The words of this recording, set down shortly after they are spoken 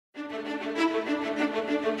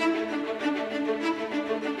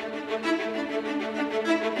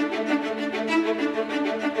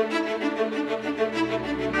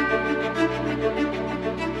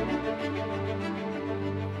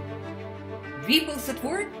Ripples at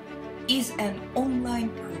Work is an online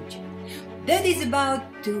project that is about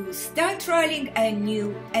to start trialing a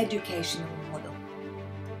new educational model.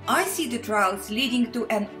 I see the trials leading to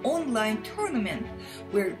an online tournament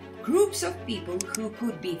where groups of people who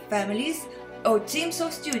could be families or teams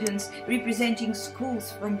of students representing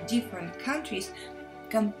schools from different countries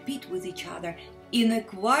compete with each other in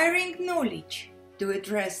acquiring knowledge to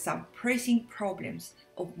address some pressing problems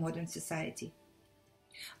of modern society.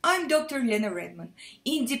 I'm Dr. Lena Redman,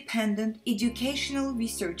 independent educational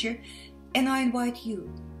researcher, and I invite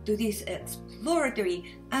you to this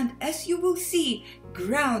exploratory and, as you will see,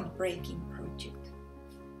 groundbreaking project.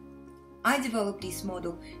 I developed this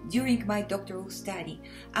model during my doctoral study,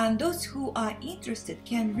 and those who are interested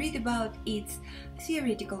can read about its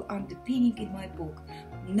theoretical underpinning in my book,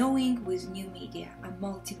 Knowing with New Media, a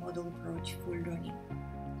Multimodal Approach for Learning.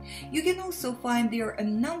 You can also find there a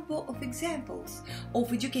number of examples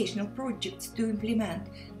of educational projects to implement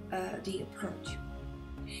the approach.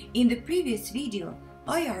 In the previous video,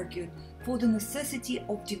 I argued for the necessity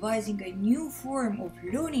of devising a new form of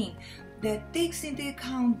learning that takes into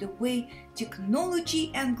account the way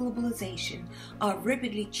technology and globalization are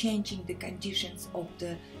rapidly changing the conditions of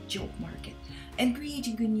the job market and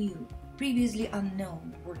creating a new, previously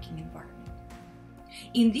unknown working environment.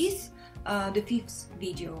 In this, the fifth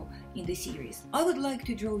video in the series, I would like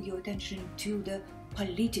to draw your attention to the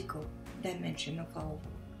political dimension of our work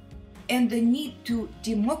and the need to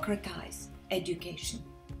democratize education.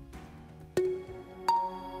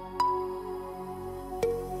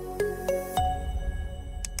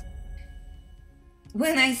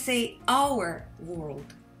 When I say our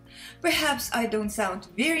world, perhaps I don't sound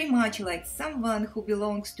very much like someone who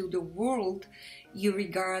belongs to the world you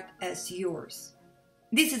regard as yours.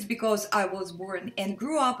 This is because I was born and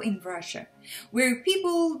grew up in Russia, where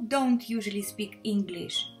people don't usually speak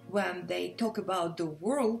English. When they talk about the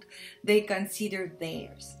world, they consider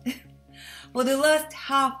theirs. For the last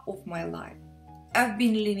half of my life, I've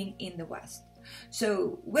been living in the West.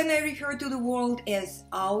 So when I refer to the world as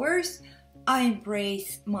ours, I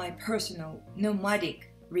embrace my personal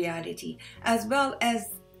nomadic reality, as well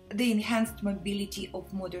as the enhanced mobility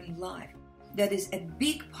of modern life that is a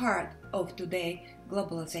big part of today's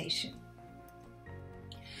globalization.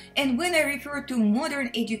 And when I refer to modern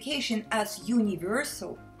education as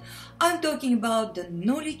universal, I'm talking about the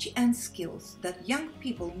knowledge and skills that young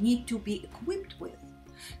people need to be equipped with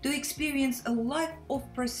to experience a life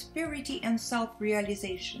of prosperity and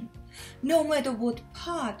self-realization, no matter what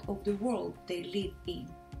part of the world they live in.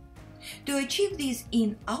 To achieve this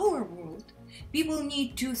in our world, people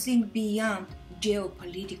need to think beyond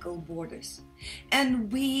geopolitical borders and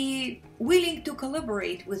be willing to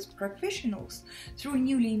collaborate with professionals through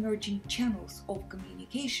newly emerging channels of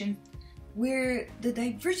communication where the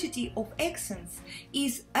diversity of accents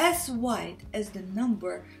is as wide as the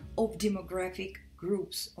number of demographic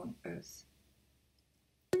groups on Earth.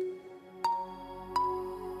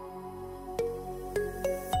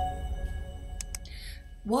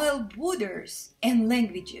 While borders and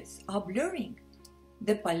languages are blurring,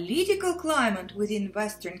 the political climate within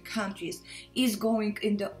Western countries is going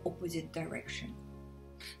in the opposite direction.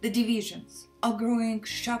 The divisions are growing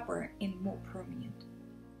sharper and more prominent.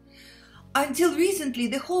 Until recently,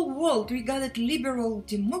 the whole world regarded liberal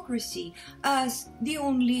democracy as the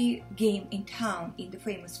only game in town, in the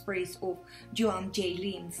famous phrase of Joan J.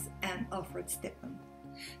 Linz and Alfred Stepan.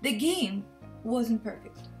 The game wasn't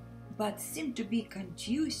perfect, but seemed to be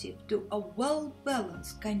conducive to a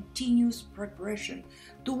well-balanced, continuous progression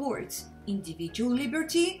towards individual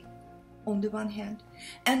liberty on the one hand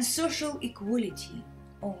and social equality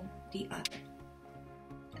on the other.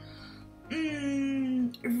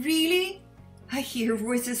 Really? I hear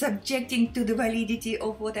voices objecting to the validity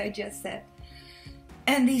of what I just said.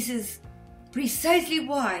 And this is precisely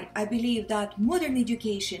why I believe that modern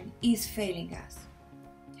education is failing us.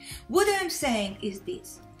 What I am saying is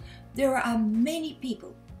this. There are many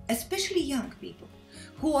people, especially young people,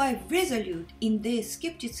 who are resolute in their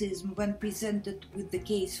skepticism when presented with the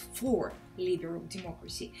case for liberal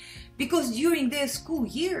democracy, because during their school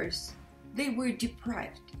years, they were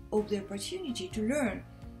deprived of the opportunity to learn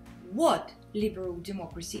what liberal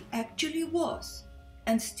democracy actually was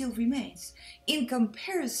and still remains in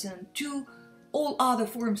comparison to all other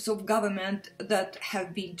forms of government that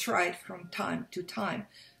have been tried from time to time,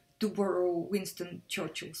 to borrow Winston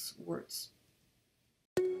Churchill's words.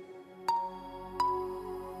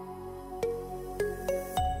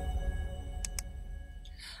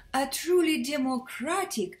 A truly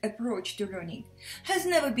democratic approach to learning has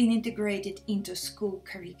never been integrated into school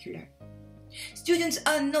curricula. Students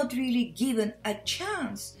are not really given a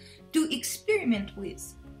chance to experiment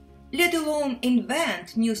with, let alone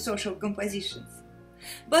invent new social compositions.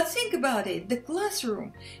 But think about it, the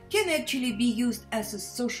classroom can actually be used as a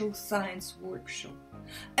social science workshop,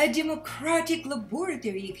 a democratic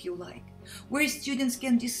laboratory if you like, where students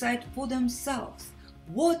can decide for themselves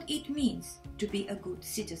what it means to be a good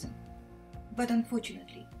citizen. But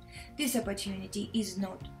unfortunately, this opportunity is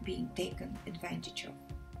not being taken advantage of.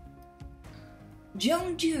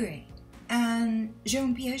 John Dewey and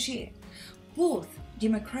Jean Piaget, both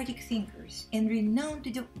democratic thinkers and renowned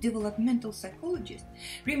developmental psychologists,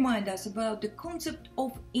 remind us about the concept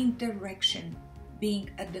of interaction being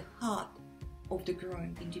at the heart of the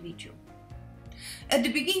growing individual. At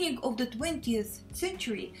the beginning of the 20th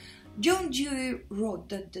century, John Dewey wrote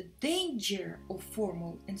that the danger of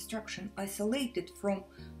formal instruction isolated from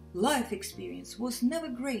life experience was never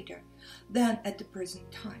greater than at the present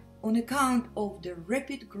time, on account of the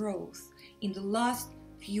rapid growth in the last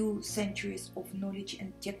few centuries of knowledge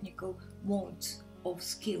and technical modes of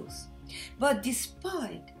skills. But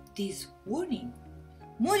despite this warning,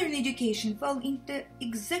 modern education fell into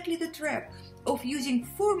exactly the trap of using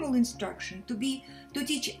formal instruction to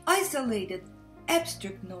teach isolated,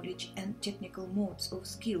 abstract knowledge and technical modes of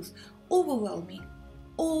skills, overwhelming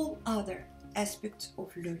all other aspects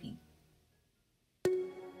of learning.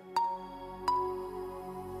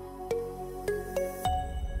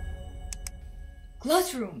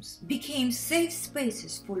 Classrooms became safe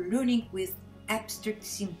spaces for learning with abstract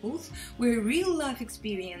symbols where real-life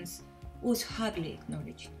experience was hardly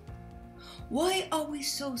acknowledged. Why are we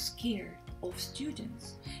so scared of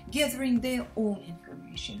students gathering their own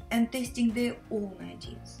information and testing their own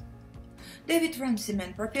ideas? David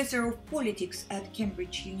Runciman, professor of politics at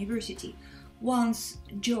Cambridge University, once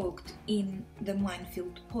joked in the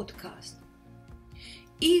Minefield podcast,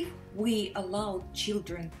 "If we allowed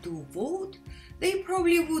children to vote, they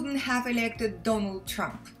probably wouldn't have elected Donald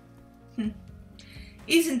Trump."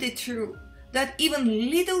 Isn't it true that even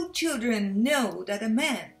little children know that a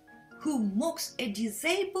man who mocks a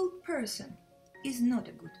disabled person is not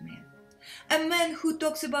a good man? A man who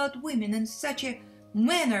talks about women in such a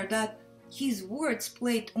manner that his words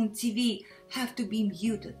played on TV have to be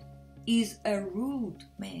muted is a rude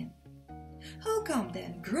man. How come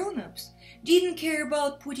then grown-ups didn't care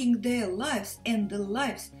about putting their lives and the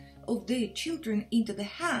lives of their children into the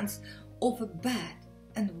hands of a bad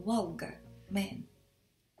and vulgar man?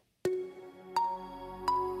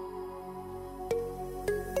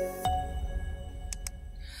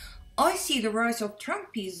 I see the rise of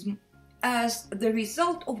Trumpism as the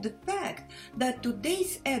result of the fact that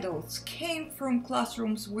today's adults came from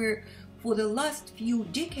classrooms where, for the last few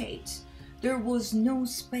decades, there was no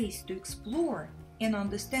space to explore and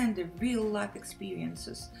understand the real-life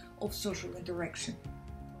experiences of social interaction.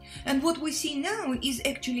 And what we see now is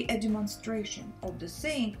actually a demonstration of the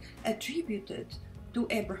saying attributed to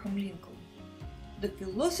Abraham Lincoln: "The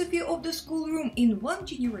philosophy of the schoolroom in one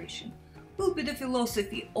generation will be the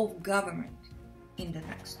philosophy of government in the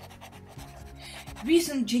next."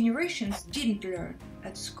 Recent generations didn't learn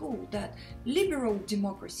at school that liberal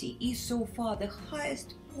democracy is so far the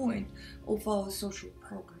highest point of our social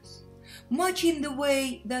progress, much in the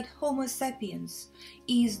way that Homo sapiens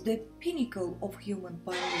is the pinnacle of human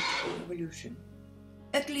biological evolution,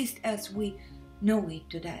 at least as we know it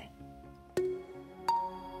today.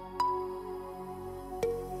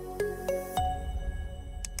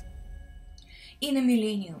 In a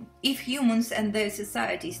millennium, if humans and their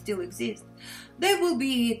society still exist, they will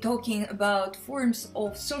be talking about forms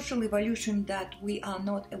of social evolution that we are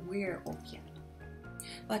not aware of yet.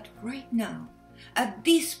 But right now, at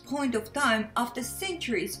this point of time, after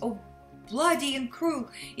centuries of bloody and cruel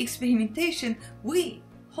experimentation, we,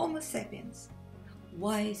 Homo sapiens,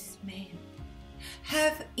 wise men,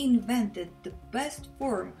 have invented the best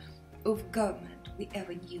form of government we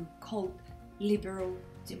ever knew, called liberal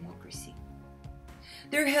democracy.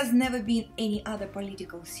 There has never been any other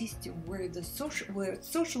political system where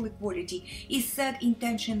social equality is set in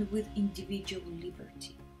tension with individual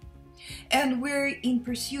liberty, and where, in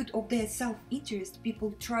pursuit of their self-interest,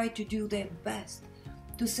 people try to do their best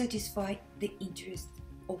to satisfy the interests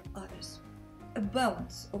of others. A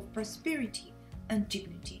balance of prosperity and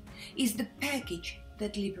dignity is the package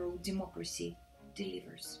that liberal democracy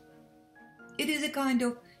delivers. It is a kind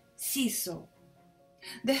of seesaw.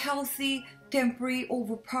 The healthy, temporary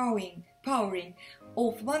overpowering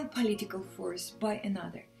of one political force by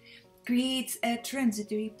another creates a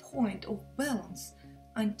transitory point of balance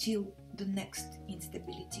until the next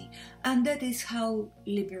instability, and that is how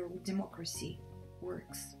liberal democracy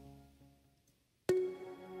works.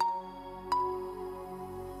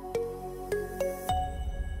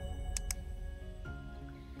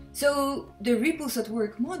 So the Ripples at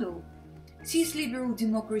Work model sees liberal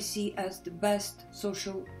democracy as the best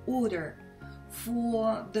social order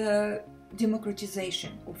for the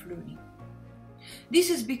democratization of learning.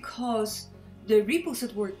 This is because the Ripples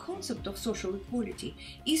at Work concept of social equality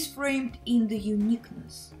is framed in the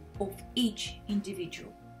uniqueness of each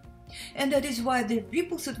individual. And that is why the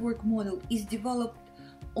Ripples at Work model is developed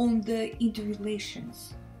on the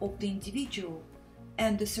interrelations of the individual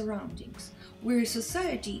and the surroundings, where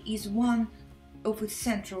society is one of its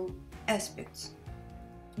central aspects.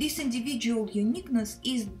 This individual uniqueness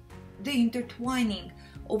is the intertwining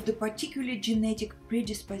of the particular genetic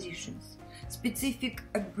predispositions, specific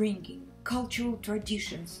upbringing, cultural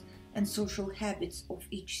traditions, and social habits of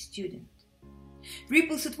each student.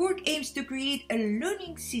 Ripples at Work aims to create a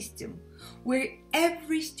learning system where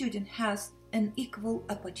every student has an equal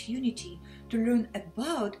opportunity to learn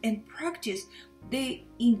about and practice their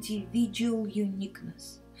individual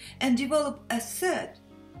uniqueness and develop a set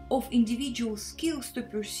of individual skills to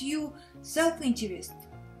pursue self-interest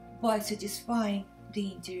by satisfying the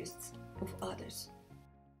interests of others.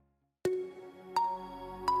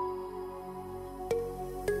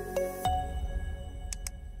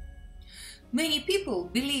 Many people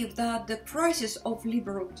believe that the crisis of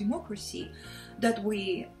liberal democracy that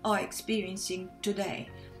we are experiencing today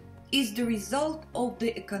is the result of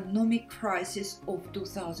the economic crisis of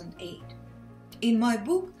 2008. In my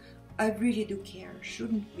book, I Really Do Care,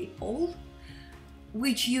 Shouldn't We All?,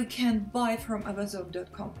 which you can buy from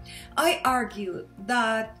Avazov.com, I argue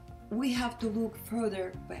that we have to look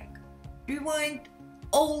further back. Rewind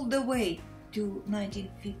all the way to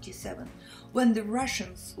 1957, when the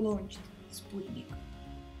Russians launched Sputnik.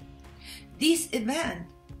 This event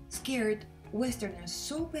scared Westerners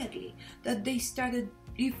so badly that they started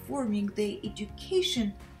reforming their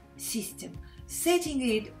education system, setting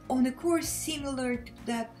it on a course similar to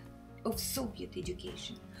that of Soviet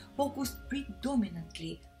education, focused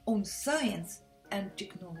predominantly on science and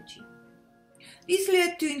technology. This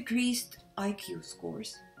led to increased IQ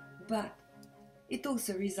scores, but it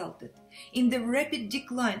also resulted in the rapid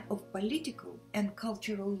decline of political and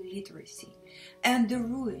cultural literacy and the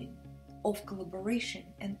ruin of collaboration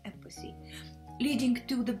and empathy, leading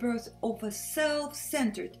to the birth of a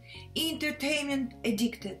self-centered,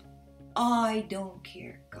 entertainment-addicted, I don't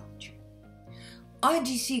care culture.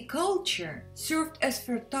 IDC culture served as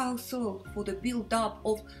fertile soil for the build-up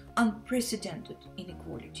of unprecedented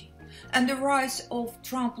inequality and the rise of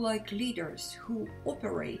Trump-like leaders who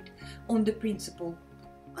operate on the principle,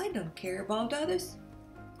 I don't care about others.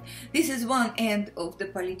 This is one end of the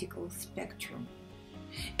political spectrum.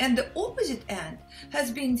 And the opposite end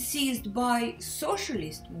has been seized by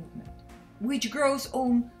socialist movement, which grows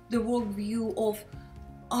on the worldview of,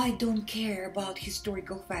 I don't care about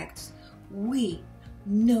historical facts. We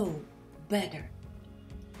know better.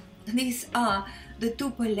 These are the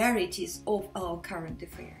two polarities of our current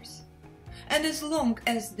affairs. And as long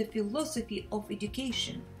as the philosophy of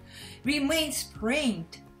education remains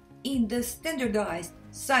framed in the standardized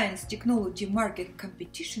science technology market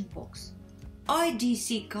competition box,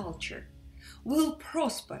 IDC culture will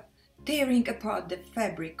prosper, tearing apart the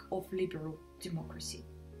fabric of liberal democracy.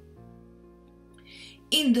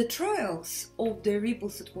 In the trials of the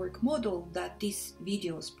Ripples at Work model that these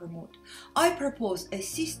videos promote, I propose a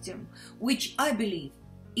system which I believe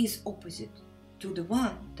is opposite to the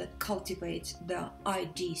one that cultivates the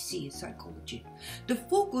IDC psychology. The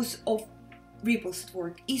focus of Ripples at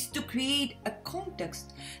Work is to create a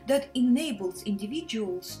context that enables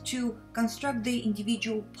individuals to construct their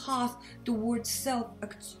individual path towards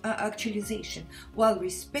self-actualization while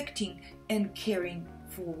respecting and caring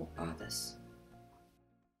for others.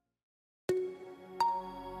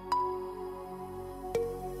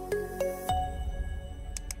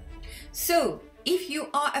 So, if you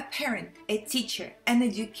are a parent, a teacher, an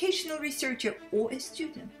educational researcher, or a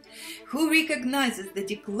student who recognizes the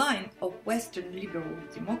decline of Western liberal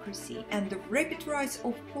democracy and the rapid rise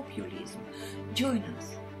of populism, join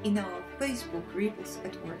us in our Facebook Ripples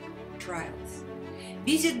at Work trials.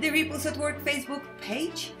 Visit the Ripples at Work Facebook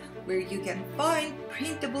page, where you can find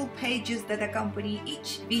printable pages that accompany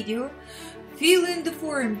each video. Fill in the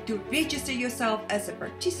form to register yourself as a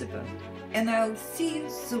participant, and I'll see you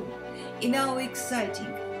soon in our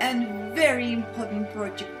exciting and very important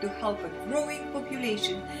project to help a growing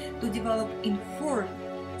population to develop informed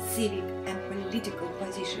civic and political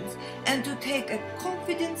positions and to take a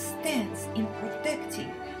confident stance in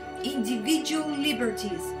protecting individual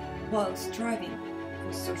liberties while striving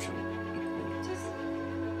for social